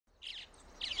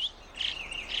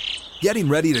Getting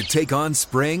ready to take on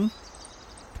spring?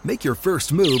 Make your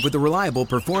first move with the reliable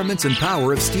performance and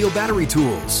power of Steel battery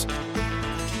tools.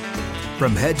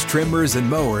 From hedge trimmers and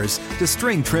mowers to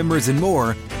string trimmers and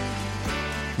more,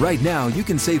 right now you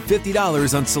can save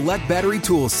 $50 on select battery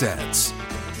tool sets.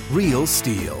 Real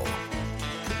Steel.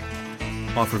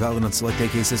 Offer valid on select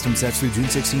AK system sets through June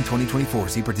 16, 2024.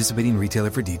 See participating retailer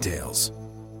for details.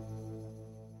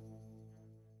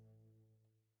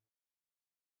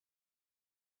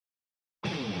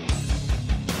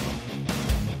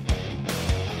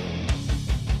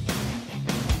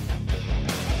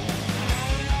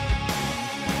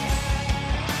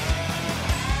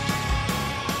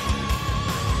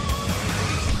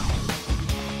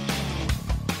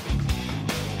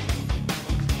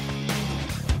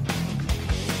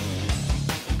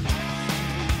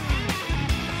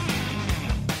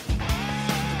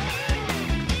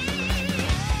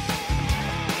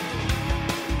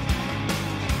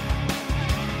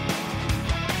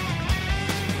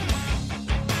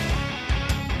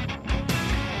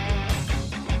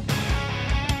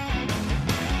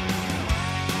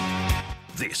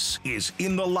 This is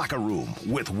In the Locker Room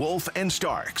with Wolf and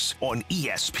Starks on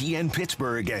ESPN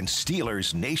Pittsburgh and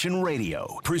Steelers Nation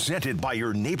Radio. Presented by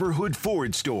your neighborhood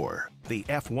Ford store. The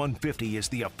F-150 is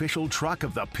the official truck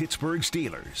of the Pittsburgh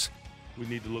Steelers. We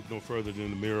need to look no further than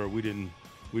the mirror. We didn't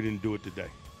do it today.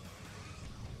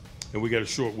 And we got a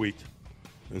short week.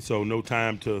 And so no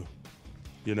time to,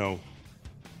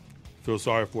 feel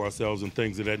sorry for ourselves and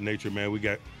things of that nature, man. We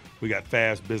got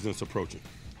fast business approaching.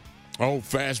 Oh,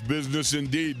 fast business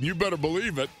indeed. You better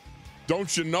believe it.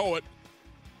 Don't you know it?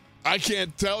 I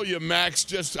can't tell you, Max,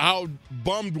 just how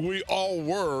bummed we all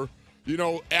were,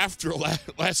 after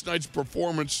last night's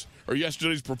performance or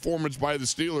yesterday's performance by the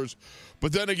Steelers.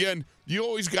 But then again, you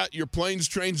always got your planes,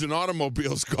 trains, and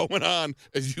automobiles going on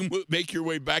as you make your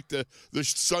way back to the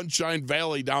Sunshine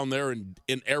Valley down there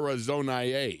in Arizona.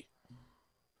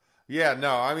 Yeah,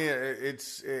 no, I mean,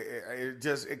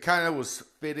 it kind of was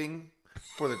fitting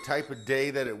for the type of day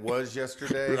that it was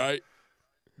yesterday, right?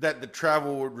 That the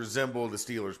travel would resemble the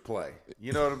Steelers' play.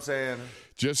 You know what I'm saying?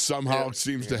 Just somehow it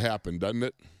seems to happen, doesn't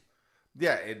it?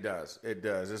 Yeah, it does. It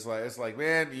does. It's like,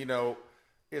 man,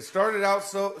 it started out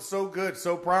so good,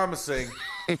 so promising,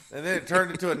 and then it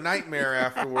turned into a nightmare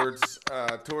afterwards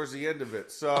towards the end of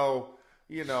it. So,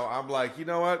 I'm like, you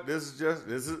know what? This is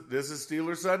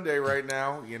Steelers Sunday right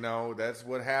now. That's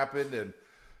what happened,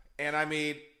 and I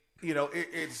mean,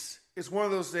 it's one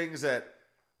of those things that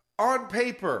on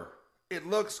paper it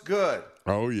looks good.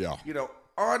 Oh yeah.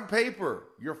 On paper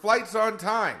your flight's on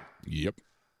time. Yep.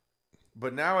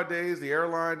 But nowadays the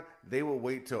airline, they will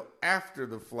wait till after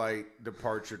the flight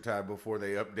departure time before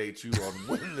they update you on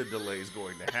when the delay is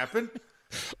going to happen.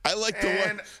 I like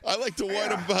the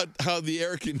one about how the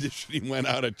air conditioning went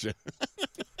out at you.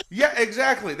 Yeah,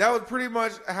 exactly. That was pretty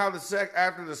much how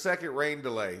after the second rain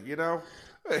delay,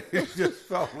 It just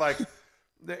felt like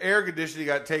the air conditioning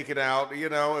got taken out.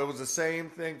 It was the same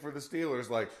thing for the Steelers.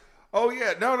 Like, oh,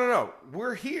 yeah, no.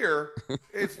 We're here.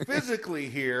 It's physically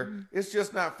here. It's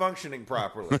just not functioning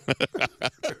properly.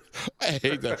 I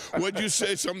hate that. What'd you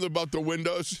say? Something about the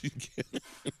windows?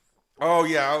 Oh,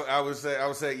 yeah. I would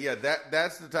say, yeah,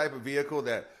 that's the type of vehicle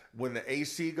that when the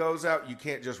AC goes out, you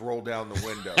can't just roll down the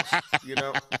windows,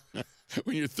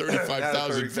 When you're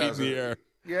 35,000 feet in the air.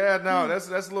 Yeah, no, that's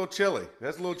a little chilly.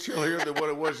 That's a little chillier than what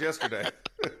it was yesterday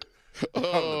on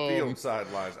the field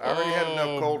sidelines. I already had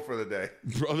enough cold for the day.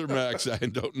 Brother Max, I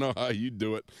don't know how you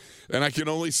do it. And I can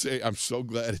only say I'm so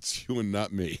glad it's you and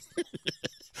not me.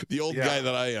 The old guy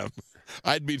that I am.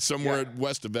 I'd be somewhere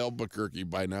west of Albuquerque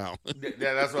by now.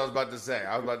 Yeah, that's what I was about to say.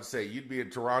 I was about to say, you'd be in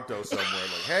Toronto somewhere.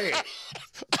 Like, hey,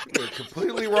 we're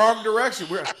completely wrong direction.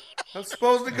 I'm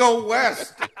supposed to go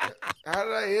west. How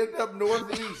did I end up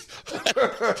northeast?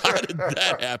 How did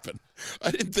that happen?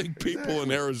 I didn't think people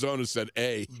in Arizona said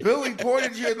A. Billy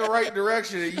pointed you in the right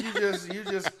direction, and you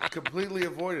just completely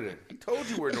avoided it. He told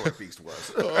you where northeast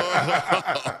was.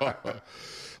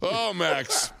 Oh,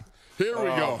 Max. Here we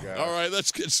go. God. All right,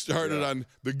 let's get started on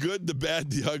the good, the bad,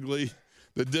 the ugly,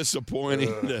 the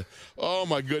disappointing. Oh,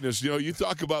 my goodness. You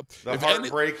talk about the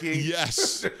heartbreaking.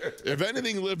 Yes. If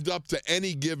anything lived up to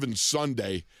any given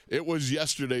Sunday, it was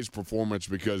yesterday's performance,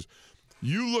 because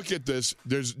you look at this,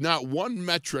 there's not one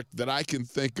metric that I can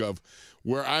think of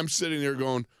where I'm sitting there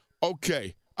going,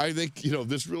 okay, I think,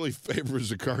 this really favors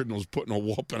the Cardinals putting a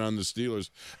whooping on the Steelers.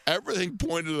 Everything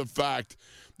pointed to the fact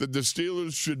that the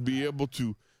Steelers should be able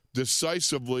to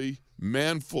decisively,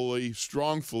 manfully,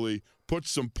 strongfully put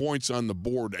some points on the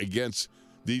board against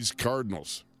these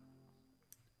Cardinals.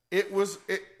 It was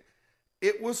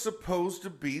it was supposed to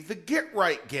be the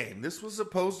get-right game. This was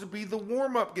supposed to be the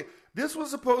warm-up game. This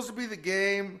was supposed to be the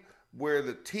game where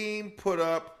the team put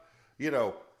up,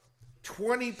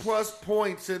 20-plus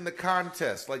points in the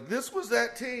contest. Like, this was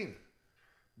that team.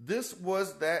 This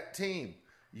was that team.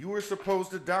 You were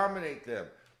supposed to dominate them.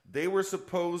 They were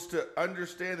supposed to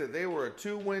understand that they were a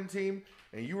 2-win team,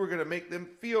 and you were going to make them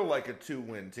feel like a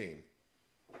 2-win team.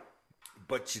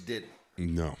 But you didn't.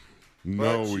 No,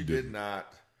 we did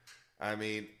not. I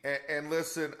mean, and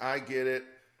listen, I get it.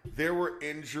 There were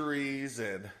injuries,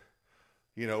 and,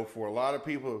 for a lot of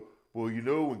people, well,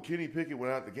 when Kenny Pickett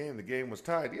went out the game was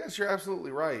tied. Yes, you're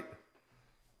absolutely right.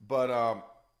 But,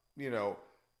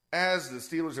 as the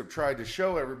Steelers have tried to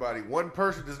show everybody, one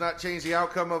person does not change the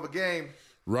outcome of a game.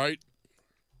 Right.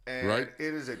 And right.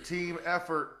 It is a team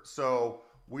effort, so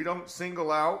we don't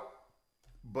single out,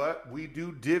 but we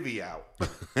do divvy out.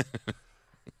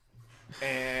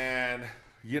 And,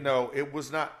 it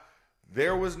was not –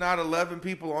 there was not 11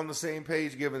 people on the same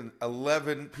page giving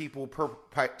 11 people per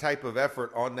type of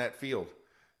effort on that field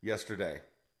yesterday.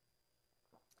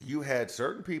 You had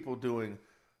certain people doing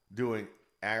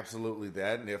absolutely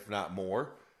that, and if not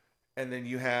more. And then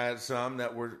you had some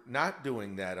that were not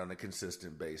doing that on a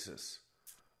consistent basis.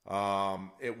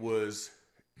 It was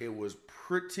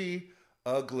pretty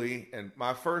ugly. And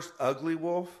my first ugly,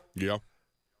 Wolf, yeah,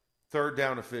 third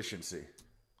down efficiency.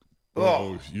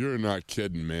 Oh, you're not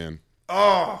kidding, man.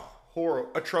 Oh,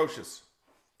 horrible, atrocious.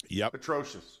 Yep,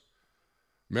 atrocious.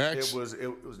 Max,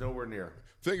 it was nowhere near.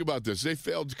 Think about this. They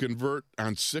failed to convert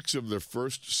on 6 of their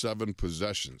first 7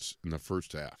 possessions in the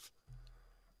first half.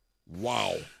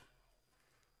 Wow.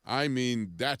 I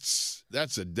mean, that's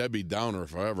a Debbie Downer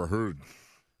if I ever heard.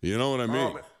 You know what I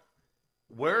mean?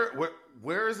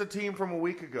 Where is the team from a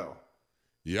week ago?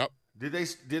 Yep. Did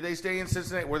they stay in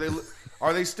Cincinnati?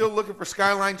 Are they still looking for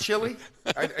Skyline Chili?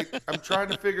 I'm trying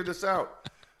to figure this out.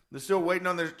 They're still waiting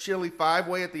on their chili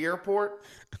 5-way at the airport.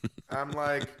 I'm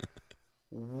like,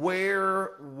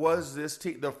 where was this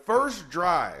team? The first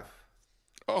drive.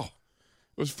 Oh,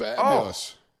 it was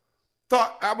fabulous.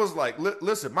 I was like,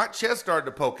 listen, my chest started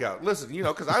to poke out. Listen,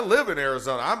 because I live in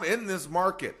Arizona. I'm in this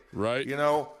market. Right.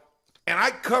 And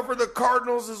I cover the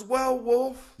Cardinals as well,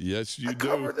 Wolf. Yes, you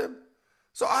do. I cover them.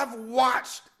 So I've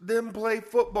watched them play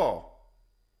football.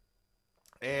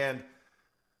 And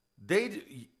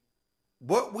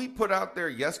what we put out there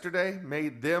yesterday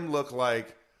made them look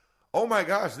like, oh my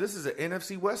gosh, this is an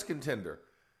NFC West contender.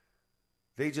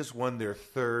 They just won their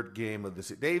 3rd game of the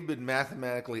season. They've been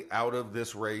mathematically out of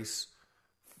this race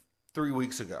 3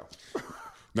 weeks ago.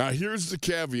 Now here's the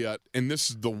caveat, and this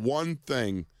is the one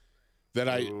thing that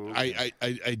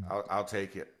I'll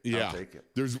take it. Yeah, I'll take it.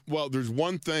 There's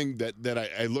one thing that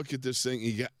I look at this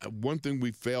thing. One thing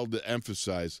we failed to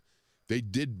emphasize: they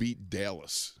did beat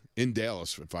Dallas in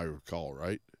Dallas, if I recall,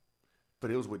 right?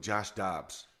 But it was with Josh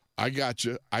Dobbs. I got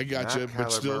you, but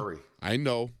Kyler still, Murray. I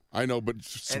know, but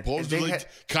supposedly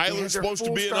Kyler's supposed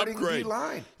to be an upgrade.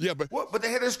 D-line. Yeah, but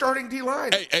they had their starting D-line.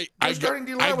 Their starting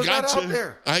D-line was not out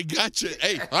there. I got you.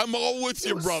 Hey, I'm all with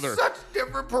you, brother. Such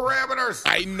different parameters.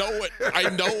 I know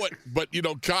it. But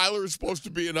Kyler is supposed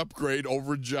to be an upgrade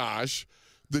over Josh.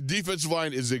 The defensive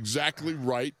line is exactly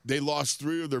right. They lost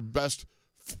 3 of their best.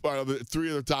 3 of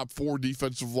the top 4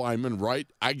 defensive linemen, right?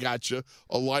 I got you.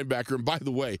 A linebacker. And by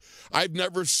the way, I've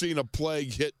never seen a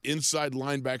plague hit inside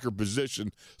linebacker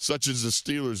position such as the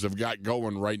Steelers have got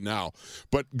going right now.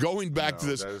 But going back to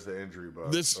this. That is the injury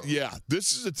bug. This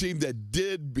is a team that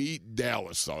did beat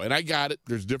Dallas, though. And I got it.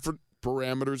 There's different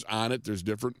parameters on it. There's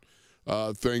different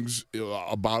things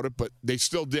about it, but they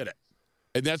still did it.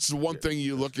 And that's the one thing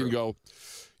you look and go,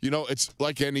 it's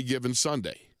like any given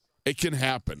Sunday. It can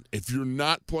happen. If you're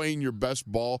not playing your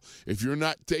best ball, if you're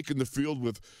not taking the field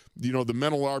with, the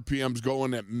mental RPMs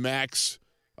going at max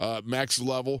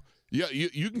level,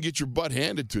 you can get your butt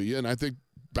handed to you, and I think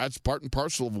that's part and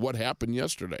parcel of what happened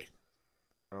yesterday.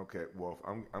 Okay, Wolf,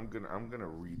 I'm gonna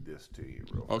read this to you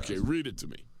real fast. Okay, read it to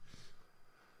me.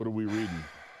 What are we reading?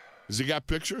 Has it got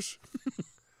pictures?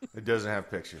 It doesn't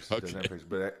have pictures. It doesn't have pictures,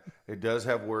 but it does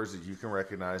have words that you can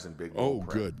recognize in big bold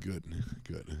print. Good.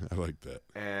 I like that.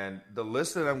 And the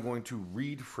list that I'm going to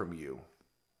read from you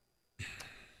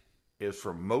is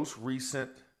from most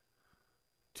recent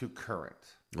to current.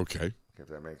 Okay. If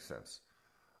that makes sense.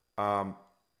 The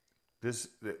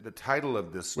title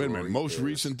of this story. Wait a minute. Most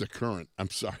recent to current. I'm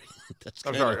sorry.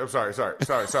 I'm sorry.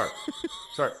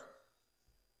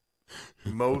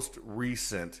 Most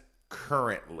recent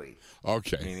currently.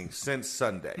 Okay. Meaning since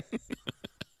Sunday.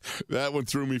 That one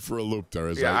threw me for a loop there. I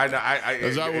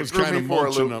was kind of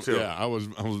mulching up. Too. Yeah, I was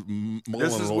mulling.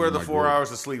 This is where the 4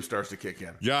 hours of sleep starts to kick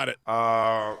in. Got it.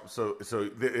 So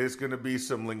it's going to be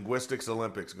some linguistics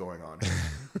Olympics going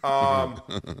on.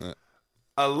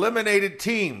 Eliminated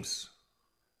teams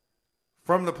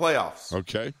from the playoffs.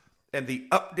 Okay. And the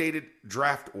updated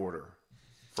draft order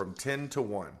from 10 to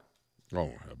 1.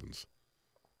 Oh, heavens.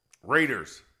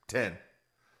 Raiders, 10.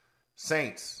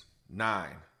 Saints, 9.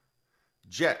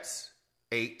 Jets,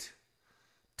 8.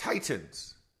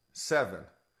 Titans, 7.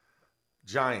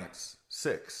 Giants,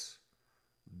 6.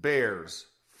 Bears,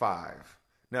 5.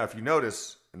 Now, if you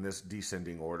notice in this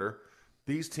descending order,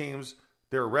 these teams,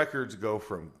 their records go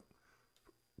from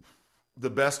the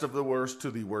best of the worst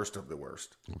to the worst of the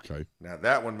worst. Okay. Now,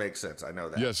 that one makes sense. I know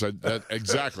that. Yes,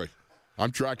 exactly.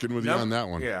 I'm tracking with you on that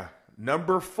one. Yeah.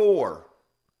 Number 4,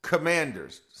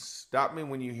 Commanders. Stop me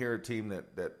when you hear a team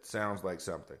that sounds like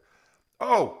something.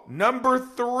 Oh, number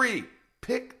 3.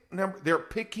 They're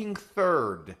picking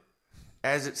third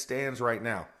as it stands right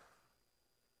now.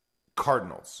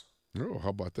 Cardinals. Oh, how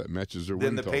about that? Matches their Then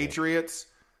win the total. Patriots.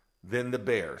 Then the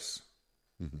Bears.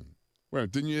 Mm-hmm. Well,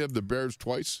 didn't you have the Bears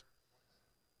twice?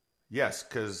 Yes,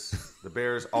 because the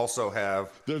Bears also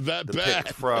have They're that the bad.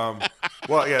 pick from.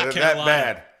 Well, yeah, they're that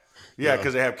bad. Yeah,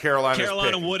 because they have Carolina's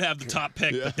Carolina pick. would have the top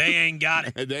pick, but they ain't got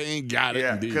it. They ain't got it.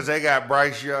 Yeah, indeed. because they got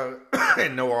Bryce Young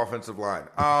and no offensive line.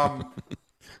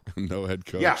 No head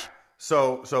coach. Yeah.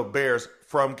 So Bears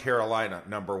from Carolina,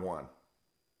 number 1.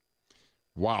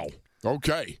 Wow.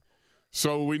 Okay.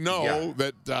 So we know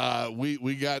that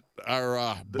we got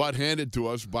our butt handed to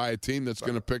us by a team that's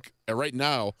going to pick right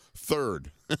now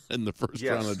third in the first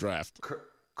round of the draft.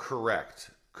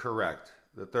 Correct.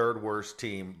 The third worst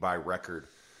team by record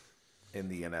in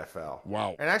the NFL.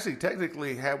 Wow. And actually,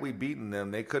 technically, had we beaten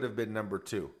them, they could have been number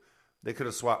 2. They could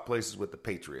have swapped places with the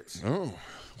Patriots. Oh,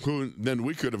 then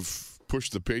we could have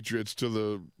pushed the Patriots to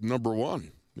the number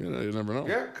 1. You never know.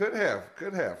 Yeah, could have.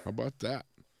 How about that?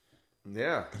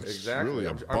 Yeah, exactly. Really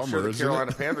a I'm bummer, sure the isn't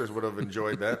Carolina it? Panthers would have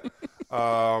enjoyed that.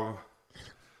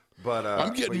 But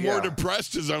I'm getting more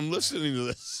depressed as I'm listening to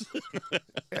this.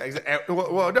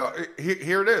 Well, no.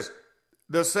 Here it is.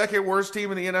 The second worst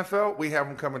team in the NFL. We have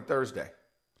them coming Thursday.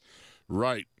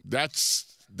 Right. That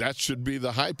should be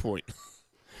the high point.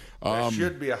 That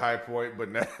should be a high point,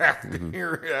 but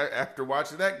after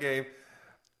watching that game,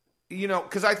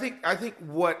 because I think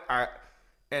I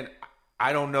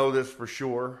don't know this for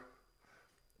sure,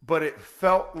 but it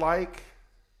felt like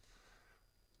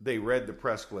they read the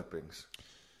press clippings.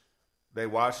 They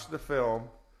watched the film,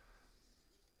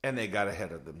 and they got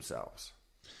ahead of themselves.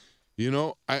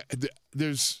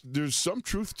 There's some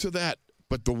truth to that,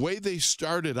 but the way they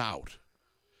started out,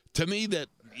 to me, that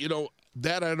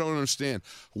I don't understand.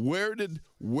 Where did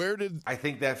I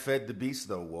think that fed the beast,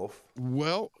 though, Wolf?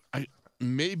 Well,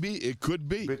 maybe it could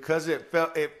be because it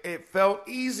felt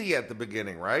easy at the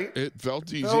beginning, right? It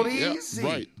felt easy. Easy.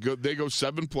 Right. They go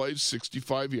 7 plays,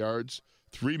 65 yards,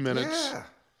 3 minutes. Yeah.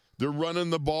 They're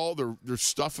running the ball. They're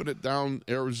stuffing it down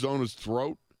Arizona's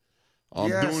throat.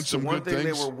 Doing some good things. One thing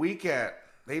they were weak at.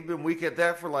 They've been weak at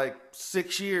that for like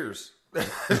 6 years.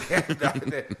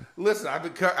 Listen, I've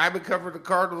been covering the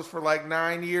Cardinals for like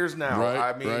 9 years now.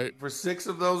 Right, for 6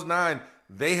 of those 9,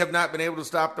 they have not been able to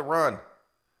stop the run.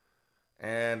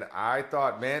 And I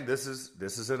thought, man, this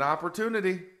is an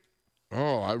opportunity.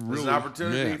 Oh, I really. This is an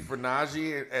opportunity for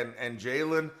Najee and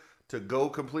Jalen to go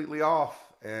completely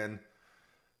off, and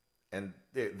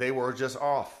they were just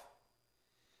off.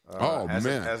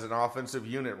 As an offensive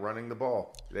unit running the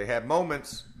ball, they had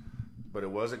moments, but it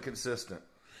wasn't consistent.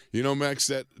 Max,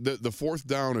 that the fourth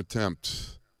down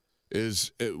attempt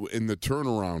is in the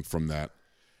turnaround from that.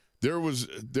 That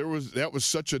was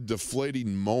such a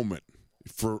deflating moment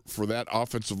for that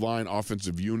offensive line,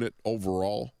 offensive unit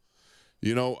overall.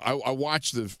 I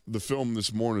watched the film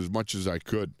this morning as much as I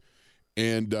could,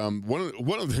 and one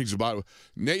of the things about it,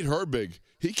 Nate Herbig,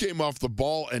 he came off the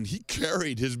ball and he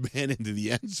carried his man into the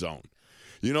end zone.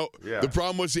 The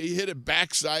problem was he hit a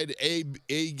backside A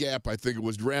gap, I think it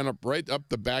was, ran right up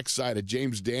the backside of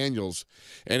James Daniels,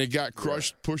 and it got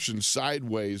crushed pushing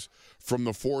sideways from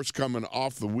the force coming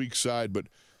off the weak side. But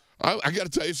I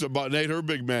got to tell you something about Nate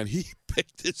Herbig, man. He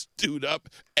picked this dude up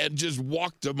and just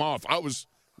walked him off. I was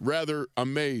rather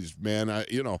amazed, man.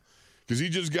 Because he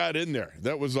just got in there.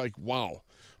 That was like, wow.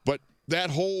 But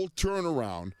that whole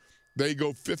turnaround, they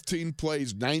go 15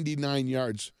 plays, 99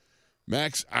 yards.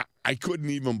 Max, I couldn't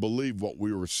even believe what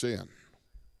we were seeing.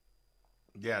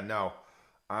 Yeah, no,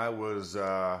 I was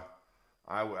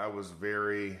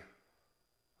very,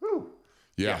 whew.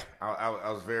 Yeah.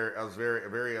 I was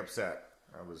very upset.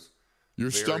 You're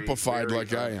stumpified very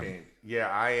like I am. uncanny. Yeah,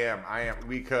 I am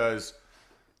because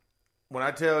when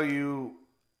I tell you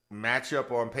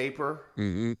matchup on paper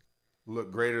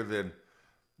look greater than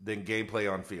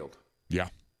gameplay on field. Yeah,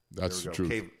 that's the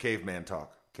truth. Caveman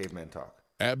talk.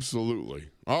 Absolutely.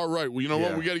 All right. Well, you know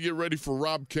what? We got to get ready for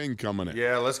Rob King coming in.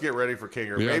 Yeah, let's get ready for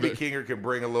Kinger. Yeah, Maybe Kinger can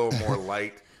bring a little more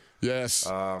light. Yes,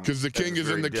 because the king is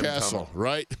in the castle,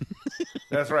 right?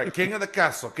 That's right. King of the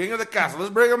castle. Let's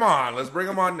bring him on. Let's bring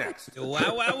him on next.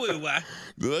 Wow, wow, woo, wow.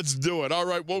 Let's do it. All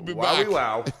right, we'll be Wowie back.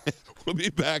 wow. We'll be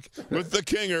back with the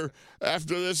Kinger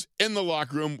after this in the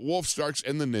locker room. Wolf Starks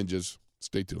and the Ninjas.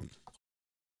 Stay tuned.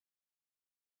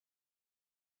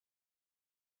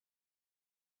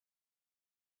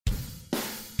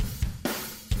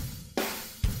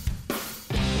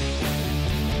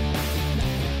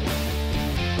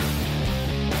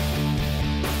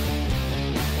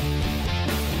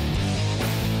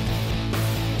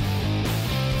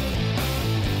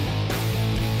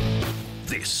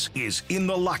 This is In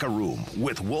the Locker Room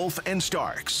with Wolf and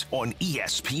Starks on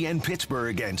ESPN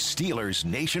Pittsburgh and Steelers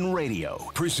Nation Radio.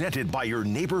 Presented by your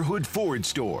neighborhood Ford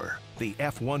store. The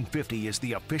F-150 is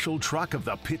the official truck of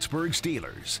the Pittsburgh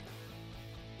Steelers.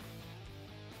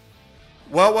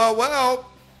 Well.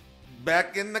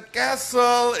 Back in the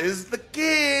castle is the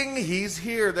king. He's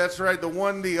here. That's right. The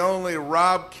one, the only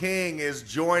Rob King is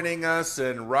joining us.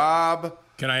 And Rob.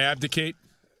 Can I abdicate?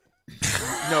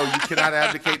 No, you cannot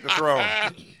abdicate the throne.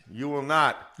 You will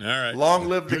not. All right. Long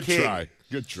live the king.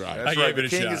 Good try. That's right. The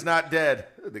king is not dead.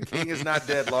 The king is not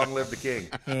dead. Long live the king.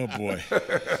 Oh, boy.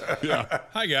 Yeah.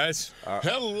 Hi, guys.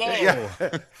 Hello. Yeah.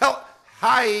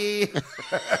 Hi.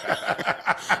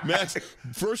 Max,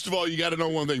 first of all, you got to know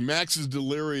one thing. Max is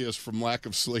delirious from lack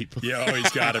of sleep. Yeah, oh,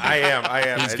 he's got to be. I am.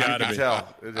 He's As you gotta can be.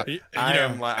 tell.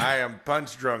 I am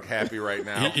punch drunk happy right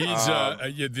now.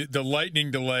 The lightning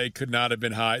delay could not have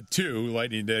been high.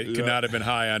 Lightning delay could not have been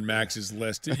high on Max's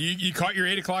list. You caught your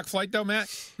 8 o'clock flight, though,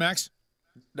 Max?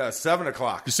 No, 7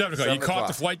 o'clock. The 7 o'clock. You caught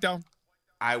the flight, though?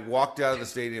 I walked out of the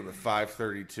stadium at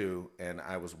 5:32, and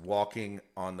I was walking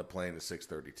on the plane at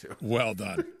 6:32. Well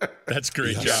done. That's a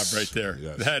great job right there.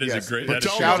 Yes. That is a great. But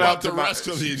tell shout me out about to the my- rest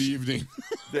of the evening.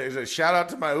 There's a shout out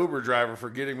to my Uber driver for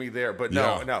getting me there, but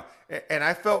no. And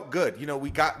I felt good. You know,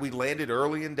 we landed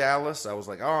early in Dallas. I was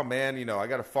like, oh man, I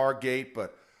got a far gate,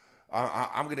 but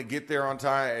I'm gonna get there on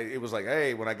time. It was like,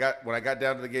 hey, when I got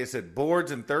down to the gate, it said boards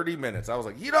in 30 minutes. I was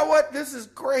like, you know what? This is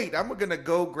great. I'm gonna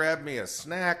go grab me a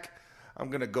snack. I'm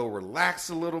going to go relax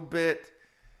a little bit.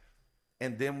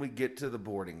 And then we get to the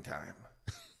boarding time.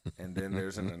 And then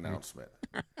there's an announcement.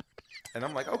 And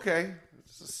I'm like, okay,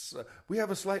 we have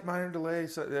a slight minor delay.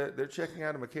 So they're checking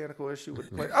out a mechanical issue with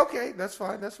the plane. Okay, that's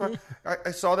fine.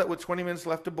 I saw that with 20 minutes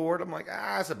left to board. I'm like,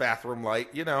 it's a bathroom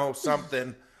light,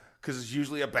 something. Because it's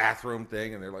usually a bathroom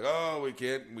thing. And they're like, oh, we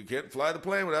can't fly the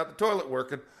plane without the toilet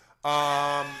working.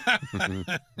 No,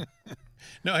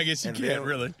 I guess you can't,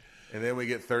 really. And then we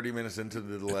get 30 minutes into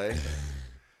the delay.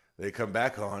 They come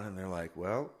back on, and they're like,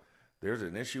 well, there's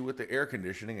an issue with the air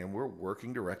conditioning, and we're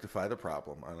working to rectify the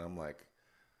problem. And I'm like,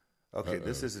 okay,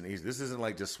 this isn't easy. This isn't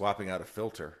like just swapping out a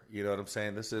filter. You know what I'm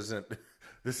saying? This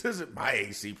isn't my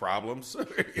AC problems.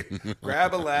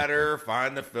 Grab a ladder,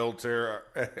 find the filter,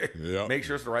 make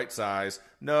sure it's the right size.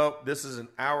 No, this is an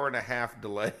hour and a half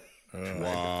delay.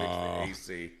 Wow. To fix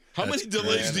the AC. How many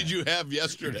delays did you have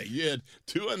yesterday? You had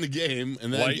 2 in the game,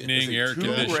 and then lightning, air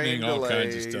conditioning, all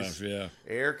kinds of delays, stuff. Yeah.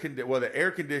 The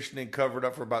air conditioning covered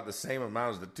up for about the same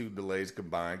amount as the 2 delays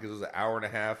combined because it was an hour and a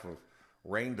half of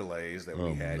rain delays that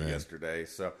we had yesterday.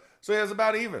 So it was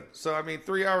about even. So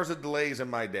 3 hours of delays in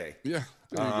my day. Yeah.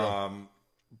 There you go.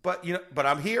 But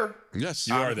I'm here. Yes,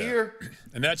 you are I'm there. Here.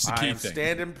 And that's the key I'm thing.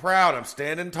 Standing proud. I'm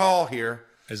standing tall here.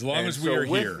 As long as we are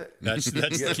here, that's the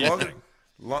key thing.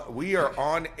 We are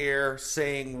on air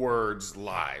saying words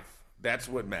live. That's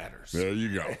what matters. There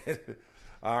you go.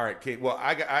 All right, King. Well,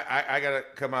 I got to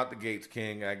come out the gates,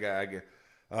 King. I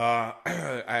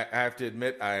have to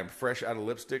admit I am fresh out of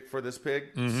lipstick for this pig,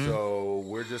 so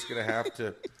we're just gonna have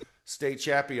to stay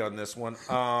chappy on this one.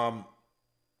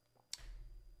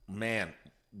 Man,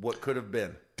 what could have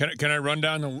been? Can I run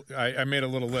down I made a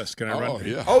little list. Can I run? Oh,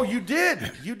 yeah. Oh, you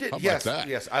did. You did. How about Yes. that?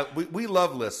 Yes. We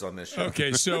love lists on this show.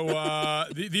 Okay, so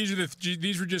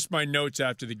these were just my notes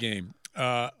after the game.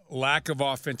 Lack of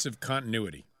offensive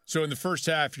continuity. So in the first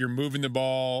half, you're moving the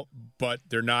ball, but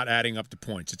they're not adding up to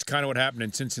points. It's kind of what happened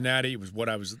in Cincinnati. It was what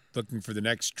I was looking for the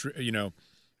next. The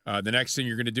next thing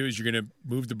you're going to do is you're going to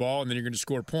move the ball, and then you're going to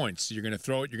score points. You're going to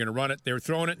throw it. You're going to run it. They were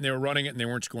throwing it, and they were running it, and they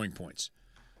weren't scoring points.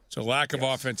 So lack of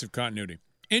offensive continuity.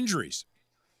 Injuries,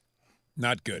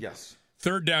 not good. Yes.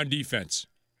 Third down defense,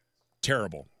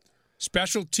 terrible.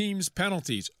 Special teams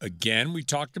penalties. Again, we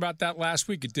talked about that last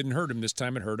week. It didn't hurt him. This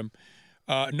time it hurt him.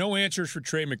 No answers for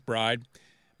Trey McBride.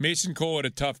 Mason Cole had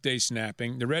a tough day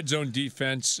snapping. The red zone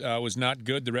defense was not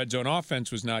good. The red zone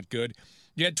offense was not good.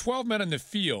 You had 12 men on the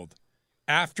field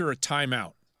after a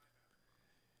timeout.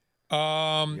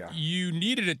 You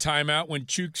needed a timeout when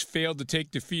Chooks failed to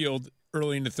take the field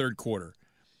early in the third quarter.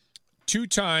 2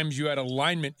 times you had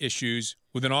alignment issues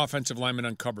with an offensive lineman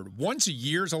uncovered. Once a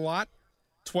year is a lot.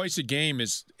 Twice a game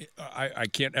is I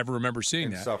can't ever remember seeing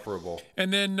that. Insufferable.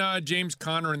 And then James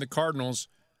Conner and the Cardinals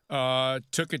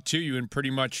took it to you and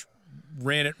pretty much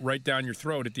ran it right down your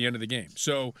throat at the end of the game.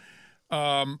 So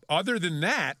other than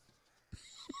that,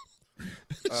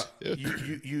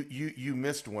 you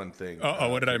missed one thing.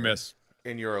 what did I miss?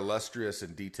 In your illustrious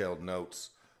and detailed notes.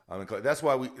 That's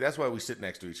why we sit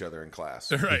next to each other in class,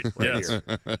 right? Yes.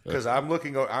 Because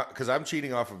I'm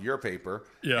cheating off of your paper,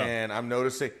 and I'm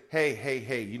noticing.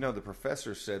 Hey! You know the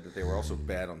professor said that they were also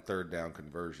bad on third down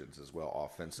conversions as well,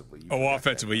 offensively.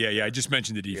 Offensively, yeah. I just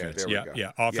mentioned the defense. Yeah,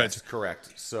 offense. Yes,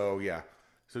 correct. So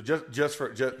So just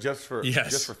for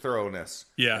thoroughness,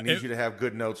 I need you to have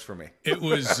good notes for me. It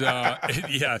was,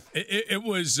 it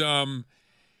was.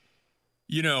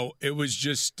 It was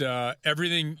just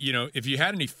everything. If you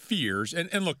had any fears,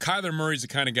 and look, Kyler Murray's the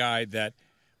kind of guy that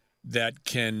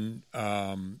can,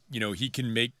 he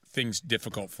can make things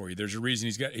difficult for you. There's a reason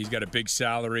he's got a big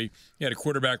salary. He had a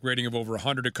quarterback rating of over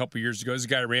 100 a couple years ago. This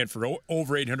guy ran for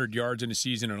over 800 yards in a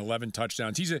season and 11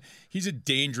 touchdowns. He's a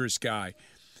dangerous guy.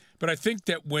 But I think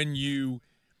that when you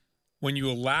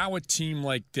allow a team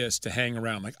like this to hang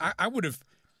around, like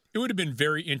it would have been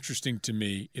very interesting to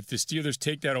me if the Steelers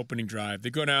take that opening drive, they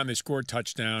go down, they score a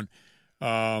touchdown,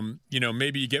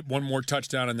 maybe you get one more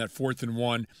touchdown on that 4th and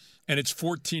 1, and it's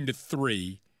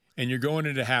 14-3, and you're going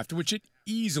into half, which it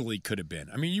easily could have been.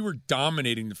 I mean, you were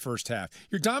dominating the first half.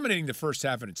 You're dominating the first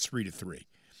half, and it's 3-3.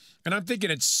 And I'm thinking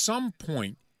at some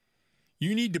point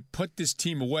you need to put this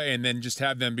team away and then just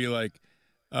have them be like,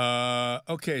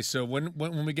 okay, so when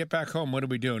we get back home, what are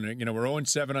we doing? We're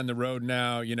 0-7 on the road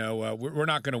now. We're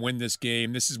not going to win this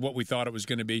game. This is what we thought it was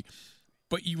going to be.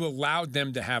 But you allowed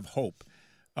them to have hope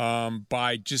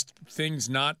by just things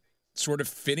not sort of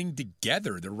fitting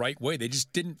together the right way. They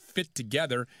just didn't fit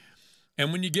together.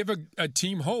 And when you give a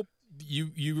team hope,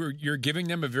 you're giving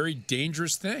them a very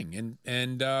dangerous thing.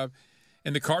 And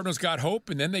the Cardinals got hope,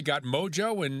 and then they got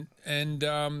mojo, and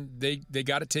they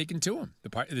got it taken to them, the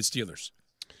Steelers.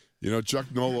 Chuck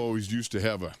Noll always used to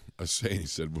have a saying. He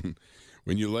said,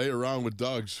 when you lay around with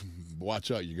dogs,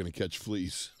 watch out, you're going to catch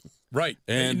fleas. Right.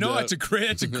 And it's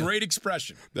a great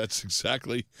expression. That's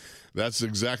exactly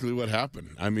what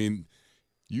happened. I mean,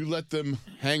 you let them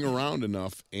hang around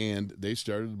enough, and they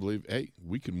started to believe, hey,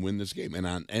 we can win this game. And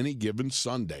on any given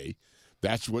Sunday,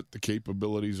 that's what the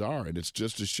capabilities are. And it's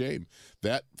just a shame.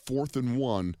 That 4th and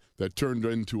 1 that turned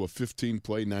into a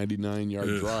 15-play,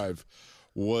 99-yard drive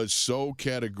was so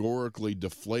categorically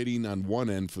deflating on one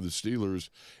end for the Steelers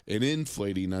and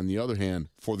inflating on the other hand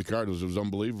for the Cardinals. It was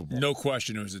unbelievable. No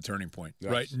question it was a turning point, yes.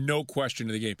 Right? No question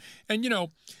of the game. And,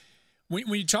 when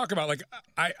you talk about, like,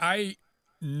 I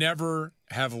never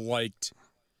have liked,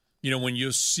 when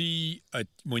you'll see a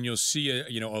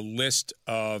list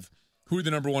of who the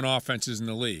number one offense is in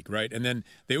the league, right? And then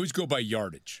they always go by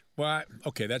yardage. Well,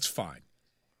 okay, that's fine.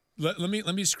 Let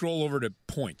me scroll over to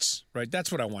points, right?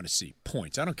 That's what I want to see,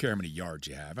 points. I don't care how many yards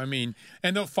you have. I mean,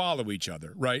 and they'll follow each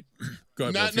other, right? Go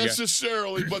ahead, not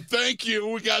necessarily, but thank you.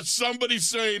 We got somebody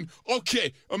saying,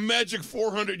 okay, a magic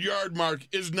 400-yard mark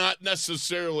is not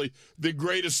necessarily the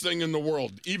greatest thing in the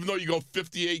world, even though you go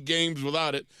 58 games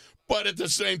without it. But at the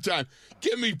same time,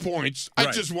 give me points. Right.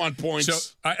 I just want points.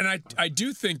 So, I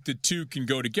do think the two can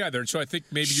go together. And so I think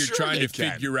maybe you're trying to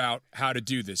figure out how to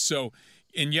do this. So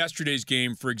in yesterday's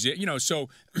game, for example, so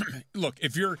look,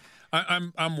 if you're,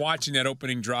 I'm watching that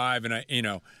opening drive, and they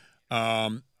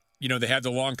had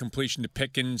the long completion to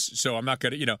Pickens. So I'm not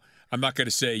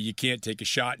gonna say you can't take a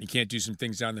shot and you can't do some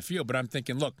things down the field. But I'm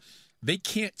thinking, look, they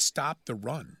can't stop the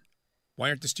run. Why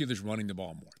aren't the Steelers running the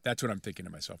ball more? That's what I'm thinking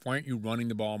to myself. Why aren't you running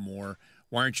the ball more?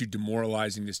 Why aren't you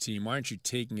demoralizing this team? Why aren't you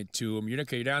taking it to them? You're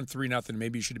down 3-0.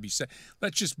 Maybe you should be set.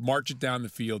 Let's just march it down the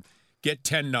field, get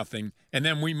 10-0, and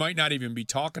then we might not even be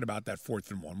talking about that 4th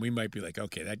and 1. We might be like,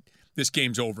 okay, this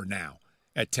game's over now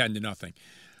at 10-0.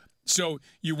 So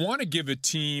you want to give a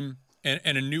team and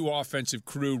a new offensive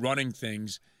crew running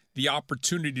things the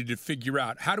opportunity to figure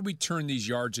out, how do we turn these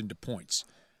yards into points?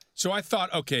 So I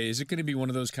thought, okay, is it going to be one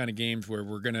of those kind of games where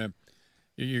you're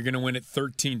going to win it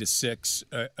 13-6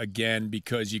 again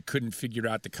because you couldn't figure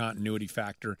out the continuity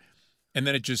factor, and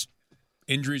then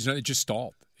injuries, it just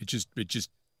stalled.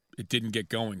 It it didn't get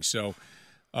going. So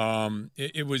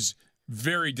it was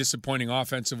very disappointing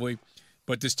offensively,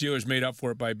 but the Steelers made up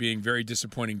for it by being very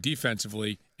disappointing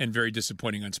defensively and very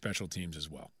disappointing on special teams as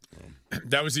well.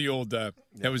 That was the old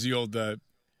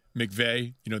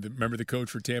McVay. Remember the coach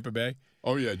for Tampa Bay?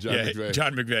 Oh yeah, McVay.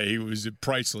 John McVay. He was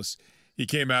priceless. He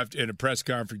came out in a press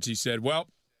conference. He said, "Well,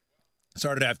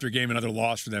 started after a game, another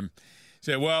loss for them. He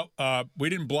said, well, we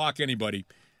didn't block anybody,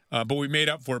 but we made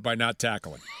up for it by not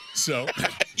tackling." So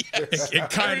it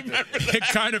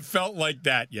kind of felt like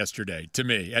that yesterday to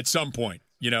me at some point.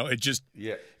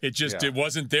 It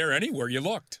wasn't there anywhere you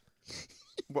looked.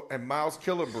 And Miles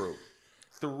Killebrew,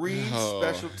 3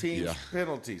 special teams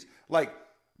penalties. Like,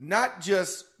 not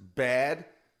just bad,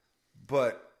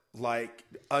 but like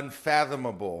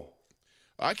unfathomable.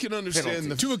 I can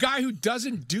understand to a guy who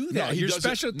doesn't do that. Your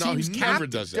special teams he never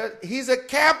does that. He's a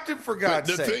captain, for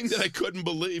God's sake. The thing that I couldn't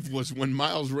believe was when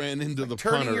Miles ran into the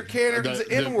turning punter. Your cannons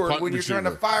inward when you're trying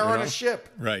to fire on a ship.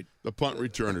 Right. The punt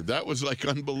returner. That was like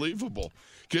unbelievable.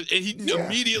 And he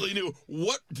immediately knew,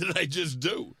 what did I just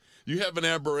do? You have an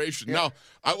aberration. Yeah. Now,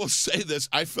 I will say this.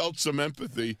 I felt some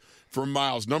empathy for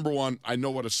Miles. Number one, I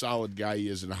know what a solid guy he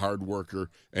is and a hard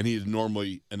worker, and he is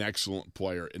normally an excellent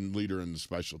player and leader in the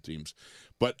special teams.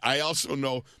 But I also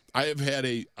know I have had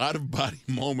a out-of-body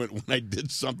moment when I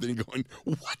did something going,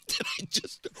 what did I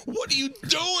just do? What are you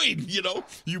doing?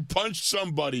 You punch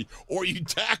somebody or you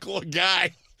tackle a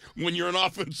guy when you're an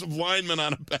offensive lineman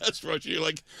on a pass rush. You're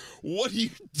like, what are you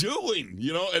doing?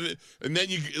 And then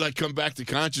you like come back to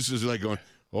consciousness like going,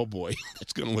 oh, boy,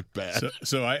 that's going to look bad.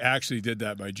 So I actually did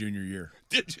that my junior year.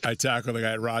 Did you? I tackled the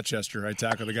guy at Rochester. I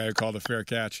tackled the guy who called a fair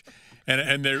catch.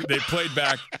 And they played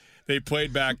back – they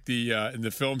played back the in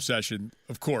the film session,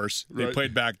 of course. They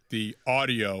played back the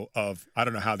audio of, I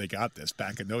don't know how they got this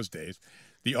back in those days,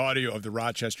 the audio of the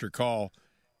Rochester call,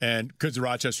 and because the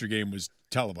Rochester game was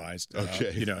televised.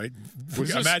 Okay. Imagine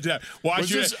that.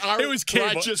 It was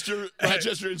cable.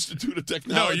 Rochester Institute of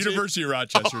Technology? No, University of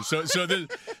Rochester.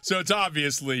 So it's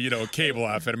obviously, a cable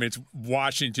outfit. I mean, it's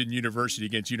Washington University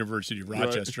against University of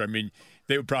Rochester. Right. I mean,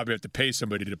 they would probably have to pay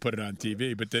somebody to put it on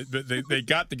TV. But they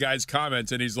got the guy's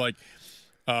comments, and he's like,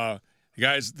 the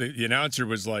announcer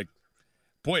was like,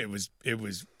 boy, it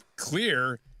was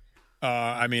clear.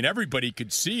 I mean, everybody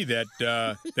could see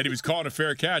that he was calling a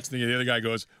fair catch. And the other guy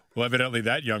goes, well, evidently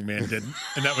that young man didn't,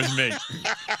 and that was me.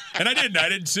 And I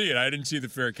didn't see it. I didn't see the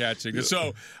fair catch signal.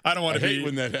 So I don't want to be. I hate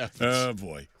when that happens. Oh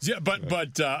boy. Yeah, but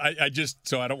I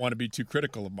don't want to be too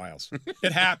critical of Miles.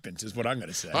 It happens, is what I'm going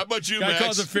to say. How about you, Guy Max?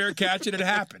 calls a fair catch, and it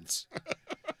happens.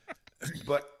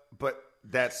 But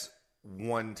that's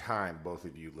one time both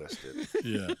of you listed.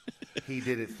 Yeah. He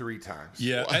did it 3 times.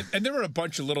 Yeah, and there were a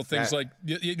bunch of little things like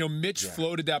Mitch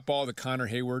floated that ball to Connor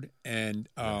Hayward, and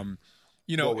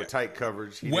with tight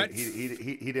coverage, he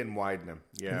didn't widen him.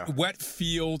 Yeah, wet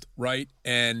field, right,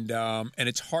 and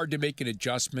it's hard to make an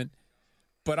adjustment.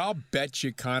 But I'll bet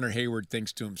you Connor Hayward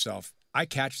thinks to himself, I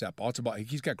catch that ball. It's a ball.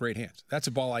 He's got great hands. That's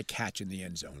a ball I catch in the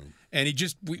end zone. And he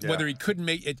just whether he couldn't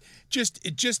make it, just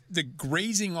the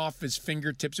grazing off his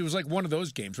fingertips. It was like one of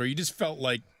those games where you just felt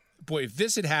like, boy, if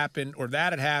this had happened, or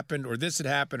that had happened, or this had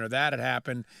happened, or that had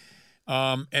happened,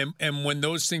 and when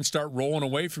those things start rolling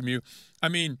away from you, I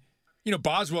mean,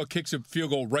 Boswell kicks a field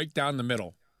goal right down the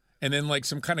middle, and then like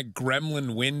some kind of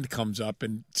gremlin wind comes up,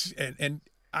 and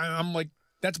I'm like,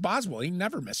 that's Boswell. He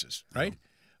never misses, right?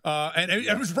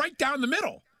 It was right down the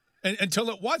middle until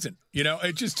it wasn't.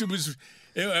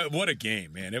 What a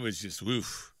game, man. It was just,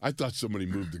 oof. I thought somebody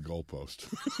moved the goalpost.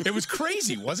 It was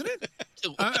crazy, wasn't it?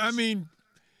 I mean,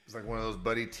 it's like one of those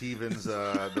Buddy Tevens,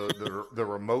 the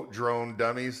remote drone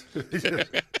dummies.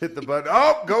 Hit the button.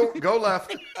 Oh, go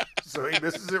left. So he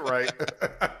misses it right.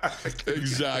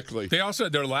 Exactly. They also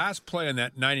had their last play on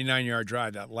that 99-yard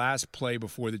drive, that last play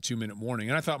before the 2-minute warning.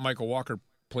 And I thought Michael Walker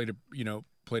played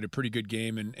a pretty good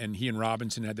game, and he and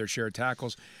Robinson had their share of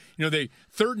tackles. They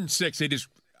 3rd and 6, they just,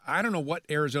 I don't know what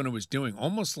Arizona was doing,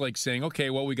 almost like saying, okay,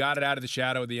 well, we got it out of the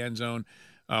shadow of the end zone.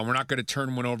 We're not going to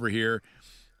turn one over here.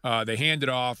 They hand it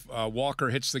off. Walker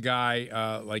hits the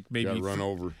guy like maybe run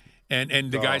over.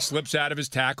 And the guy slips out of his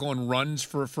tackle and runs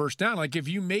for a first down. Like, if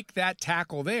you make that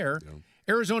tackle there,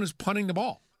 Arizona's punting the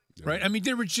ball, right? I mean,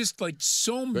 there were just like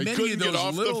so many of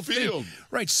those little things.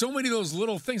 Right, so many of those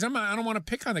little things. I don't want to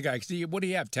pick on the guy. Because what do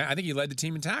you have? I think he led the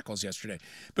team in tackles yesterday.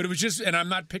 But it was just, and I'm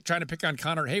not trying to pick on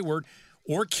Connor Hayward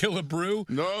or Killebrew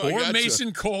or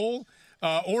Mason Cole.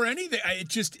 Or anything.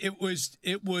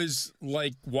 It was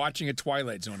like watching a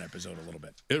Twilight Zone episode a little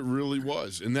bit. It really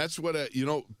was, and that's what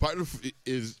part of it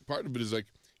is like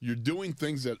you're doing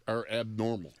things that are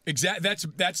abnormal. Exactly.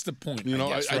 That's the point.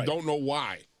 I don't know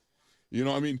why. You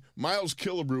know, I mean, Miles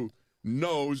Killebrew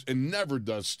knows and never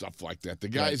does stuff like that. The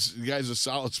guy's a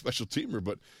solid special teamer,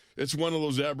 but it's one of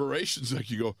those aberrations. Like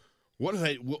you go, what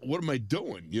am I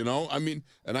doing? You know, I mean,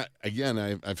 and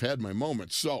I've had my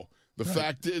moments. So the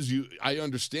fact is, I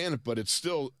understand it, but it's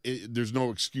still there's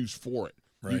no excuse for it.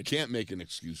 Right. You can't make an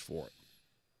excuse for it.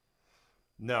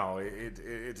 No,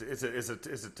 it's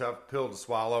a tough pill to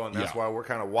swallow, and that's why we're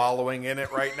kind of wallowing in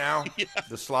it right now.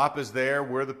 The slop is there.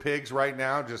 We're the pigs right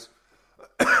now. Just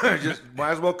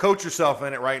might as well coach yourself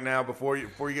in it right now before you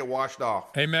get washed off.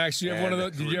 Hey Max, did you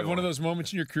have one of those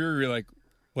moments in your career where you're like,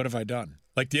 what have I done?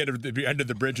 Like the end of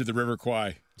the bridge of the River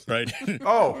Kwai, right?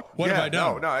 Oh, what have I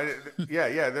done?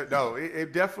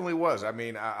 It definitely was. I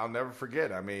mean, I'll never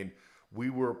forget. I mean, we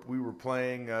were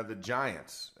playing the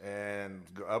Giants and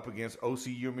up against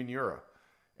OCU Manura,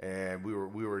 and we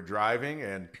were driving,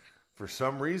 and for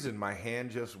some reason my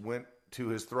hand just went to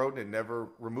his throat and it never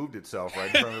removed itself right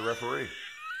in front of the referee.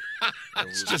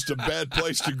 It's just a bad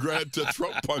place to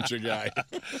throat punch a guy.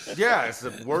 Yeah, it's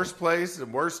the worst place, the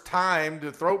worst time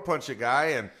to throat punch a guy,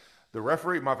 and the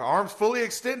referee, my arm's fully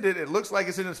extended. It looks like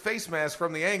it's in his face mask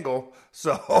from the angle.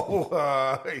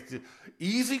 So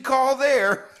easy call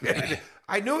there.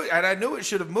 I knew it, and I knew it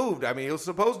should have moved. I mean, it was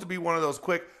supposed to be one of those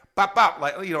quick pop pop,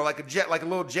 like like a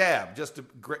little jab, just to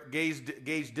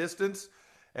gauge distance.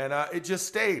 And it just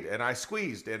stayed, and I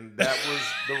squeezed, and that was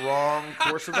the wrong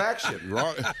course of action.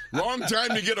 Wrong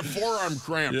time to get a forearm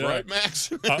cramp, right,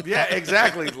 Max? Yeah,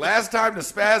 exactly. Last time to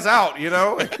spaz out, you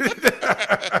know.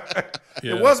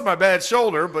 It was my bad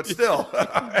shoulder, but still.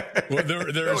 Well,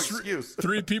 there no are excuse.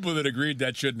 Three people that agreed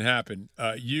that shouldn't happen.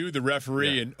 You, the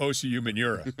referee, and OCU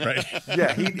Manura, right?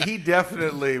 Yeah, he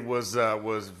definitely was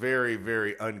very,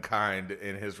 very unkind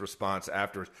in his response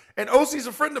afterwards. And OC's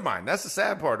a friend of mine. That's the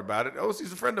sad part about it.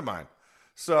 OC's a friend of mine.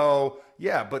 So,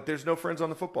 yeah, but there's no friends on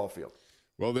the football field.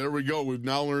 Well, there we go. We've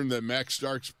now learned that Max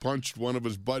Starks punched one of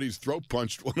his buddies, throat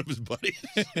punched one of his buddies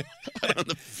on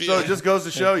the field. So it just goes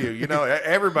to show you,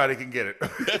 everybody can get it.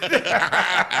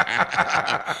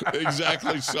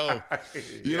 Exactly so.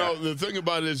 You know, the thing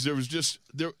about it is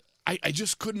I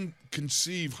just couldn't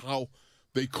conceive how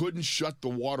they couldn't shut the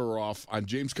water off on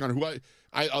James Conner, who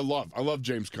I love. I love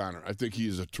James Conner. I think he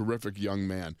is a terrific young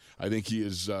man. I think he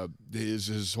is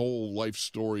his whole life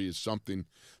story is something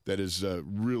that is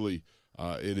really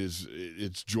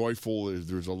it's joyful.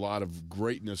 There's a lot of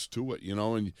greatness to it,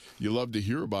 and you love to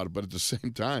hear about it. But at the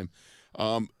same time,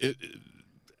 I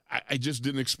just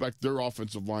didn't expect their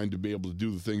offensive line to be able to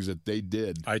do the things that they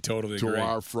did. I totally agree. To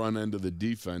our front end of the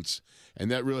defense,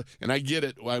 and I get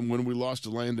it. When we lost to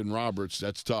Landon Roberts,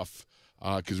 that's tough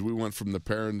because we went from the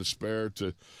pair and the spare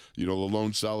to, the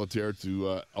lone solitaire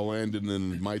to Landon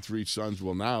and my three sons.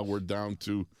 Well, now we're down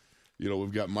to.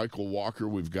 We've got Michael Walker,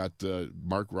 we've got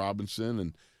Mark Robinson,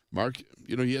 and Mark,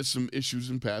 he has some issues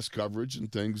in pass coverage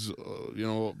and things,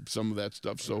 some of that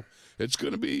stuff. So it's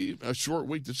going to be a short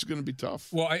week. This is going to be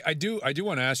tough. Well, I do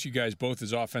want to ask you guys both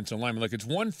as offensive linemen. Like, it's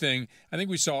one thing I think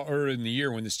we saw earlier in the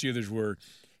year when the Steelers were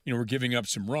giving up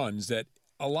some runs, that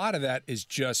a lot of that is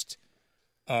just,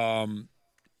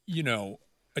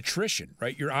 attrition,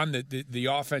 right? You're on the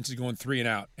offense is going 3 and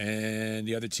out, and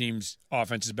the other team's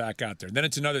offense is back out there. And then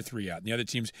it's another 3 out, and the other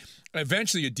team's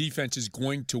eventually a defense is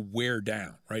going to wear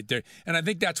down, right there. And I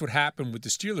think that's what happened with the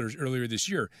Steelers earlier this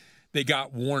year. They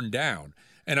got worn down,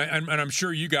 and I'm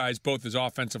sure you guys, both as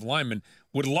offensive linemen,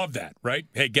 would love that, right?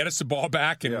 Hey, get us the ball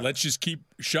back, and let's just keep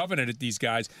shoving it at these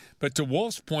guys. But to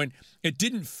Wolf's point, it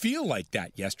didn't feel like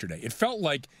that yesterday. It felt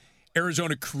like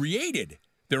Arizona created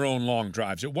their own long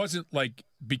drives. It wasn't like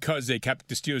because the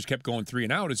Steelers kept going 3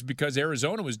 and out. It's because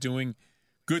Arizona was doing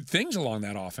good things along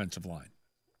that offensive line.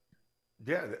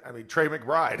 Yeah, I mean, Trey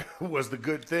McBride was the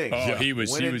good thing. Oh, he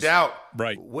was. When in doubt,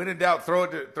 right? When in doubt, throw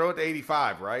it to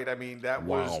 85. Right? I mean, that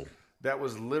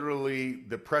was literally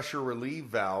the pressure relief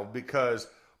valve because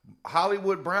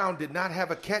Hollywood Brown did not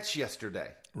have a catch yesterday.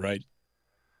 Right.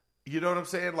 You know what I'm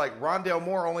saying? Like Rondale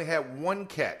Moore only had 1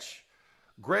 catch.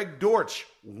 Greg Dortch,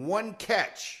 1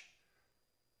 catch.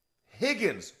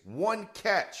 Higgins, 1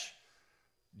 catch.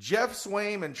 Jeff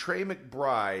Swaim and Trey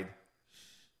McBride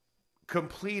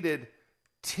completed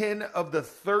 10 of the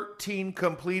 13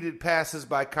 completed passes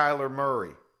by Kyler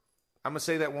Murray. I'm going to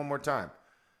say that one more time.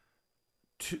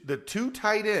 The 2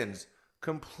 tight ends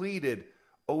completed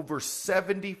over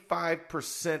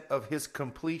 75% of his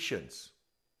completions.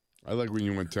 I like when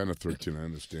you went 10 of 13. I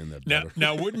understand that better.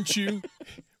 Now wouldn't you?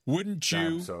 Wouldn't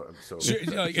you?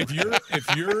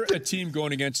 If you're a team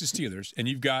going against the Steelers and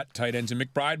you've got tight ends, and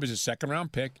McBride was a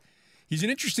second-round pick, he's an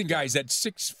interesting guy. He's at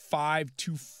 6'5",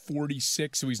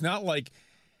 246, so he's not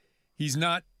He's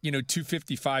not,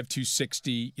 255,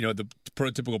 260, the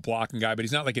prototypical blocking guy, but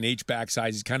he's not like an H-back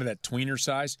size. He's kind of that tweener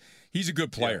size. He's a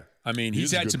good player. Yeah. I mean,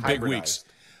 he's had some big weeks.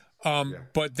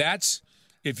 But that's,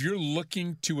 if you're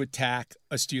looking to attack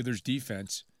a Steelers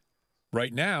defense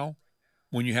right now,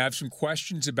 when you have some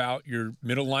questions about your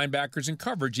middle linebackers in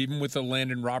coverage, even with the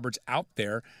Landon Roberts out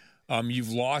there,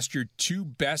 you've lost your two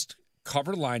best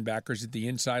cover linebackers at the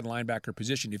inside linebacker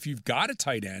position. If you've got a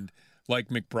tight end like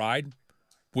McBride,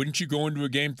 wouldn't you go into a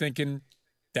game thinking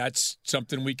that's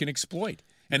something we can exploit?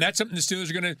 And that's something the Steelers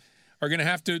are going to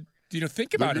have to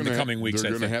think about in the coming weeks.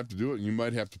 They're going to have to do it, and you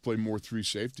might have to play more 3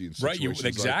 safety in situations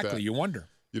exactly. like that. You wonder.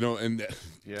 And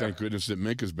thank goodness that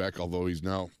Minka's back, although he's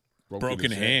now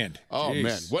broken his hand. Oh,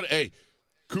 Jeez. man.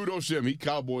 Kudos to him. He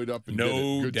cowboyed up and did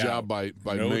a good job by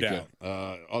Minka,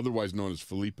 otherwise known as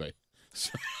Felipe.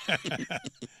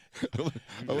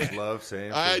 I love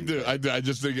saying I do. I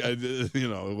just think,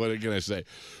 what can I say?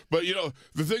 But,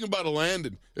 the thing about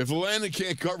Landon, if Landon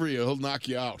can't cover you, he'll knock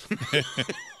you out.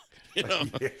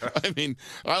 I mean,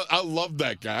 I love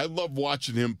that guy. I love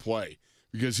watching him play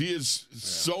because he is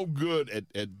so good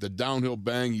at the downhill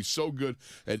bang. He's so good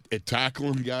at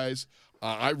tackling guys.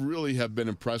 I really have been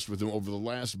impressed with him over the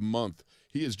last month.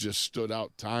 He has just stood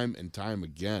out time and time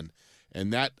again.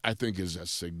 And that, I think, is a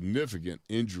significant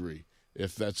injury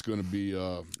if that's going to be,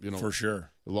 for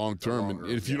sure, long term. And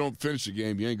if you don't finish the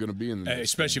game, you ain't going to be in the next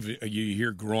especially game. if you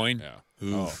hear groin. Yeah.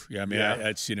 Oof. Yeah, I mean,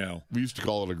 that's, We used to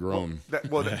call it a groan. That's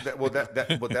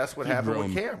what happened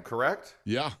with Cam, correct?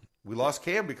 Yeah. We lost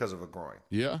Cam because of a groin.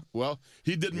 Yeah. Well,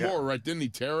 he did more, right? Didn't he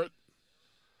tear it?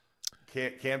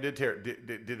 Cam did tear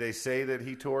it. Did they say that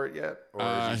he tore it yet? Or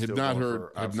I had not heard.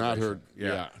 Have not heard.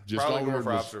 Yeah. Just probably all going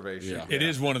for was, observation. Yeah. It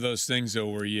is one of those things, though,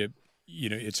 where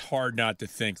it's hard not to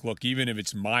think, look, even if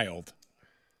it's mild,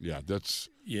 that's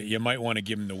you might want to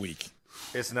give him the week.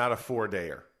 It's not a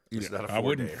 4-dayer. I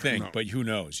wouldn't think, but who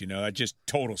knows? That's just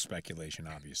total speculation,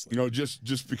 obviously.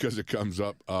 Just because it comes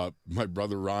up. My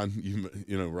brother Ron,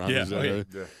 Ron was there.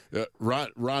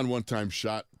 Ron one time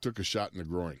took a shot in the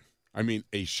groin. I mean,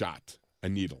 a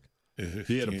needle.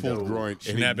 He had a pulled groin.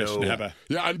 Snabba.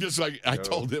 Yeah, I'm just like, I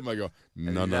told him, I go,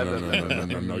 no,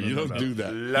 you don't do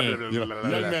that.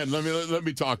 Young man, let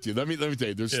me talk to you. Let me tell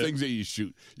you, there's things that you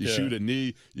shoot. You shoot a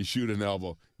knee, you shoot an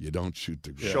elbow. You don't shoot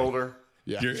the groin. Shoulder.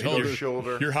 Yeah,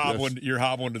 shoulder. You're hobbling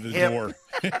to the door.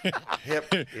 Hip.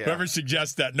 Yeah. Whoever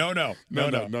suggests that, no. No. Yeah.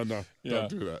 Don't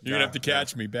do that. You're gonna have to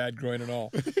catch me, bad groin and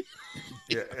all.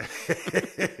 Yeah,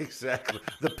 exactly.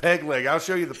 The peg leg. I'll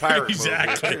show you the pirate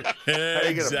exactly. move. How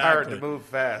you get a pirate to move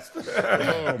fast?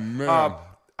 Oh man.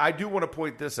 I do want to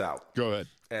point this out. Go ahead.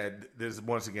 And this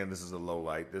is a low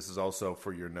light. This is also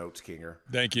for your notes, Kinger.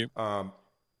 Thank you.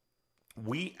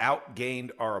 We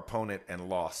outgained our opponent and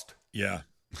lost. Yeah.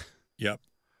 Yep.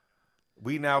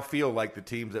 We now feel like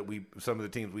some of the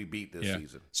teams we beat this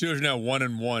season. Steelers are now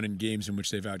 1-1 in games in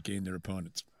which they've outgained their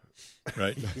opponents.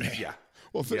 Right? Yeah.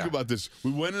 Well, think about this.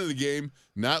 We went into the game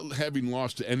not having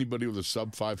lost to anybody with a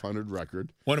sub-500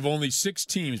 record. One of only 6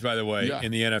 teams, by the way,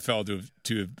 in the NFL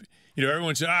to have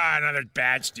everyone said, another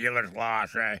bad Steelers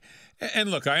loss. Right? And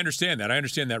look, I understand that. I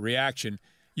understand that reaction.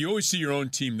 You always see your own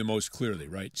team the most clearly,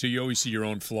 right? So you always see your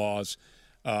own flaws.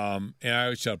 And I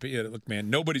always tell people, look,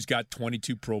 man, nobody's got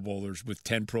 22 Pro Bowlers with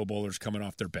 10 Pro Bowlers coming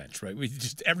off their bench, right?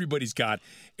 Everybody's got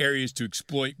areas to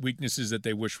exploit, weaknesses that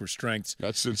they wish were strengths.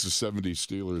 That's since the 70s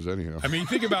Steelers, anyhow. I mean,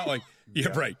 think about right.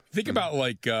 Think about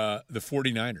the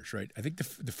 49ers, right? I think the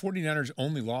 49ers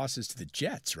only losses to the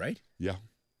Jets, right? Yeah.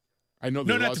 I know.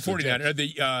 No, not the 49ers.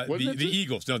 The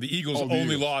Eagles. No, the Eagles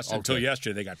only lost until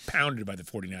yesterday. They got pounded by the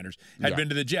 49ers. Had been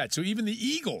to the Jets. So even the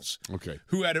Eagles,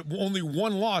 who had only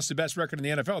one loss, the best record in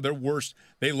the NFL, they're worse.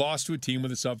 They lost to a team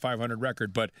with a sub-500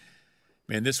 record. But,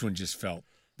 man, this one felt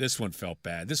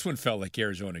bad. This one felt like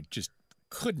Arizona just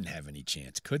couldn't have any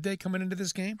chance. Could they coming into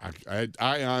this game?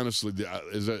 I honestly,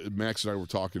 as Max and I were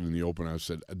talking in the open, I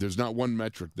said, there's not one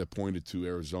metric that pointed to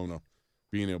Arizona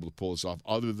being able to pull this off,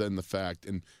 other than the fact,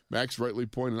 and Max rightly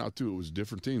pointed out too, it was a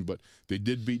different team, but they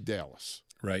did beat Dallas,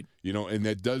 right? And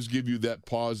that does give you that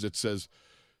pause that says,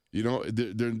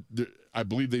 they're I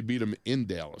believe they beat them in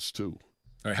Dallas too.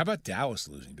 All right, how about Dallas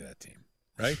losing to that team,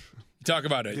 right? You talk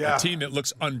about a team that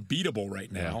looks unbeatable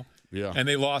right now, and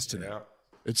they lost to them.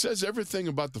 It says everything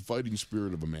about the fighting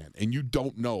spirit of a man, and you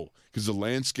don't know because the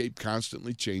landscape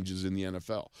constantly changes in the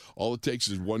NFL. All it takes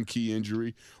is one key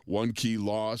injury, one key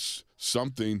loss,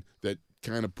 something that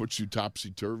kind of puts you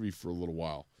topsy-turvy for a little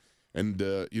while. And,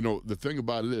 the thing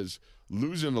about it is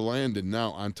losing to Landon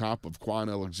now on top of Quan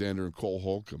Alexander and Cole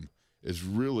Holcomb is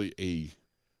really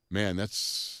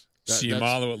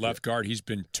Ciamalo at left guard. He's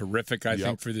been terrific, I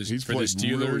think, for the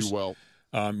Steelers. Really well.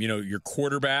 Your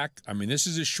quarterback. I mean, this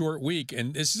is a short week,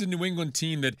 and this is a New England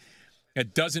team that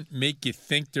doesn't make you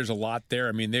think there's a lot there.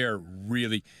 I mean, they are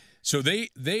really – so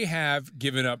they have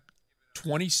given up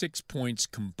 26 points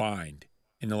combined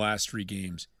in the last 3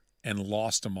 games and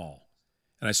lost them all.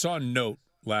 And I saw a note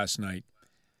last night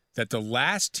that the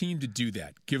last team to do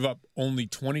that, give up only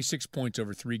 26 points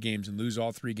over 3 games and lose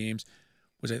all 3 games,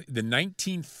 was the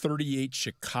 1938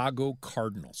 Chicago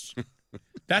Cardinals.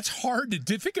 That's hard to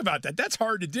do. Think about that. That's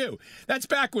hard to do. That's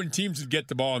back when teams would get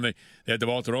the ball and they had the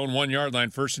ball at their own 1-yard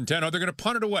line, 1st and 10. Oh, they're going to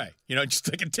punt it away. Just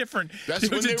like a different. That's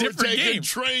when they were taking game.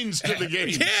 trains to the game.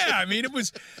 Yeah, I mean it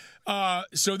was.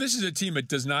 So this is a team that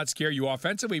does not scare you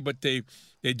offensively, but they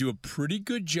do a pretty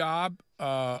good job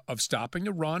of stopping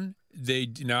the run. The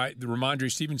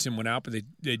Ramondre Stevenson went out, but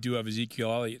they do have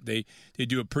Ezekiel Elliott. They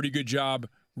do a pretty good job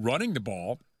running the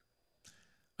ball.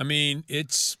 I mean,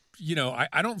 it's.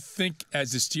 I don't think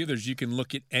as the Steelers you can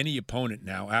look at any opponent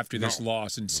now after this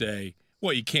loss and say,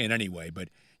 well, you can't anyway, but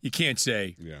you can't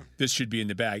say this should be in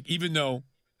the bag, even though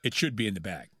it should be in the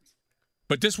bag.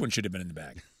 But this one should have been in the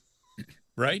bag,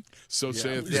 right? So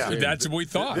saith the Steelers. That's what we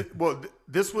thought.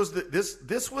 This was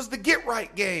the get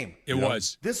right game. It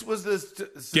was. This was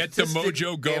the get the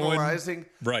mojo going. Analyzing.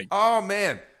 Right. Oh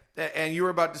man. And you were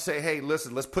about to say, hey,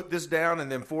 listen, let's put this down, and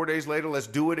then 4 days later, let's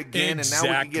do it again, exactly.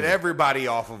 And now we can get everybody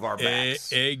off of our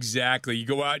backs. Exactly. You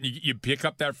go out and you pick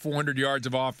up that 400 yards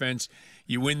of offense.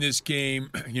 You win this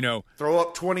game, Throw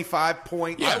up 25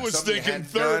 points. I was thinking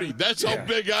 30. That's how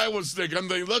big I was thinking. I'm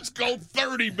thinking, let's go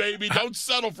 30. Baby. Don't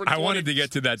settle for 20. I wanted to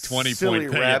get to that 20 silly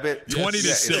point. Rabbit. 20 to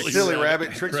 6. Silly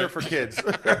rabbit. Tricks are for kids.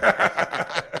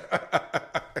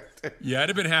 Yeah, I'd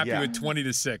have been happy with 20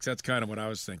 to 6. That's kind of what I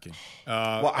was thinking.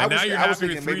 I was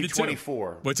thinking maybe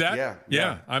 24. What's that?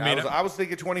 Yeah. I was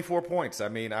thinking 24 points. I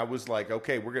mean, I was like,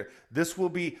 okay, this will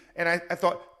be, and I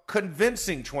thought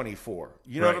convincing 24.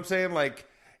 You know what I'm saying? Like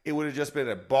it would have just been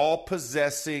a ball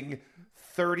possessing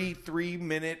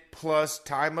 33-minute plus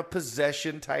time of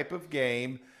possession type of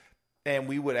game, and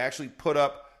we would actually put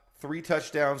up 3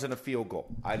 touchdowns and a field goal.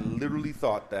 I literally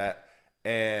thought that,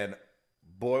 and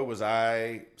boy, was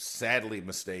I sadly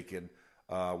mistaken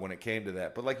when it came to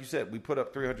that. But like you said, we put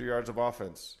up 300 yards of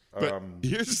offense. But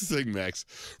here's the thing, Max.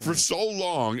 For so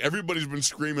long, everybody's been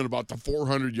screaming about the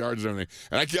 400 yards and everything.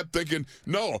 And I kept thinking,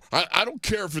 no, I don't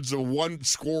care if it's a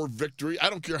one-score victory. I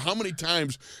don't care how many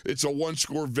times it's a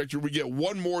one-score victory. We get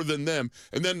one more than them.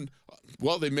 And then,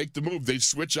 well, they make the move. They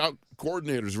switch out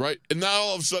coordinators, right? And now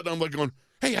all of a sudden I'm like going,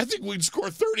 hey, I think we'd score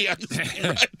 30 on this game,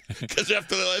 right? Because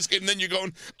after the last game, then you're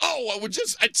going,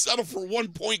 I'd settle for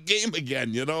 1-point game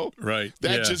again, Right.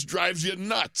 That just drives you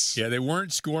nuts. Yeah, they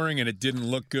weren't scoring and it didn't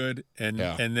look good, and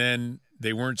then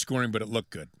they weren't scoring but it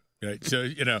looked good. Right. So,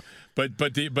 but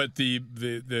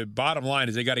the bottom line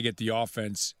is they got to get the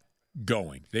offense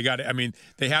going. They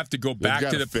have to go back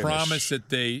to the promise that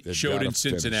they've showed in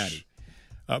Cincinnati.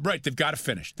 Right, they've got to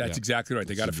finish. That's exactly right.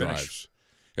 They got to finish.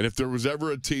 And if there was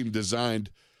ever a team designed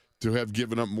to have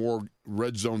given up more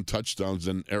red zone touchdowns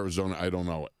than Arizona, I don't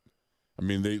know it. I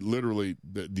mean, they literally,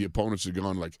 the opponents have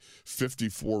gone like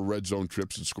 54 red zone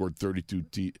trips and scored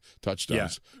 32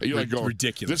 touchdowns. Yeah, you're like going,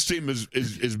 ridiculous. This team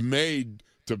is made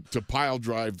to pile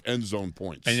drive end zone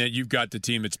points. And then you've got the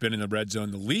team that's been in the red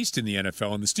zone the least in the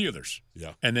NFL and the Steelers.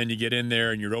 Yeah. And then you get in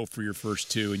there and you're 0 for your first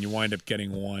 2 and you wind up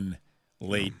getting one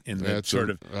late in the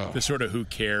sort of who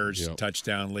cares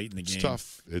touchdown late in the game.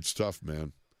 It's tough,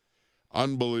 man.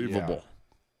 Unbelievable.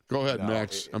 Yeah. Go ahead,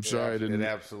 Max. I'm sorry I didn't. It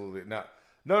absolutely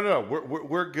no.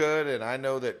 We're good, and I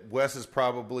know that Wes is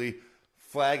probably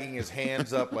flagging his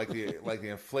hands up like the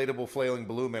inflatable flailing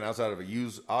balloon man outside of a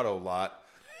used auto lot.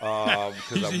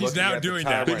 He's now doing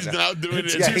that. He's now doing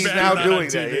it. Yeah, he's now doing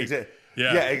that.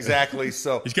 Yeah, exactly.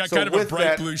 So he's got kind of a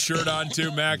bright blue shirt on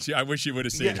too, Max. I wish you would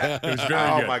have seen it. It was very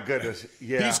good. Oh my goodness.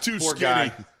 Yeah, he's too poor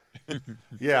skinny. Guy.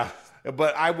 Yeah,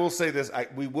 but I will say this: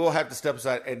 we will have to step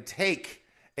aside and take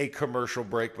a commercial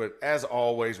break. But as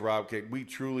always, Rob King, we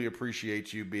truly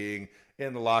appreciate you being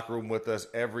in the locker room with us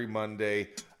every Monday,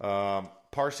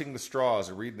 parsing the straws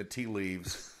and reading the tea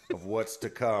leaves of what's to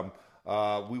come.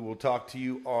 We will talk to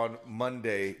you on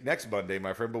next Monday,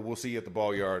 my friend, but we'll see you at the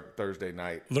Ball Yard Thursday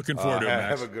night. Looking forward to it,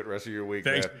 Max. Have a good rest of your week,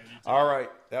 Thanks. man. All right.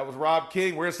 That was Rob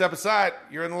King. We're going to step aside.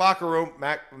 You're in the locker room.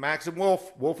 Max and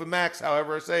Wolf. Wolf and Max,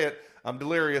 however I say it. I'm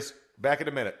delirious. Back in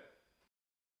a minute.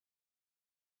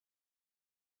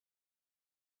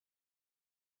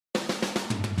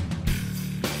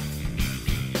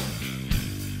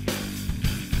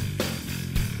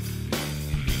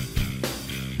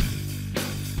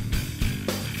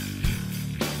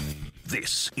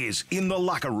 This is In the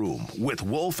Locker Room with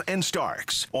Wolf and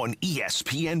Starks on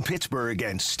ESPN Pittsburgh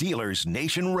and Steelers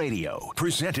Nation Radio.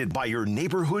 Presented by your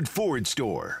neighborhood Ford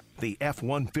store. The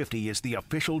F-150 is the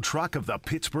official truck of the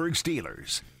Pittsburgh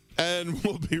Steelers. And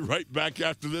we'll be right back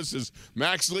after this as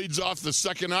Max leads off the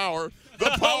second hour.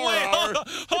 The Power Hour.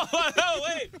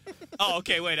 Wait. Oh,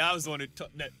 okay, wait. I was the one who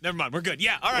never mind. We're good.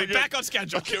 Yeah, all right, back on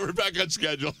schedule. Okay, we're back on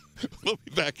schedule. We'll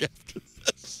be back after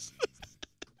this.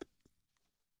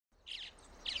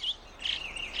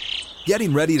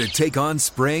 Getting ready to take on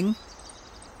spring?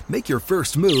 Make your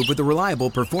first move with the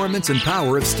reliable performance and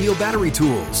power of Steel battery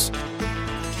tools.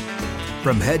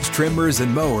 From hedge trimmers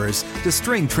and mowers to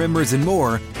string trimmers and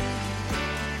more,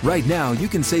 right now you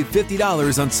can save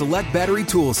 $50 on select battery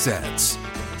tool sets.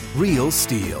 Real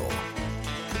Steel.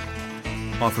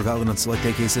 Offer valid on select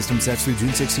AK system sets through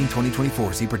June 16,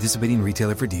 2024. See participating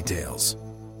retailer for details.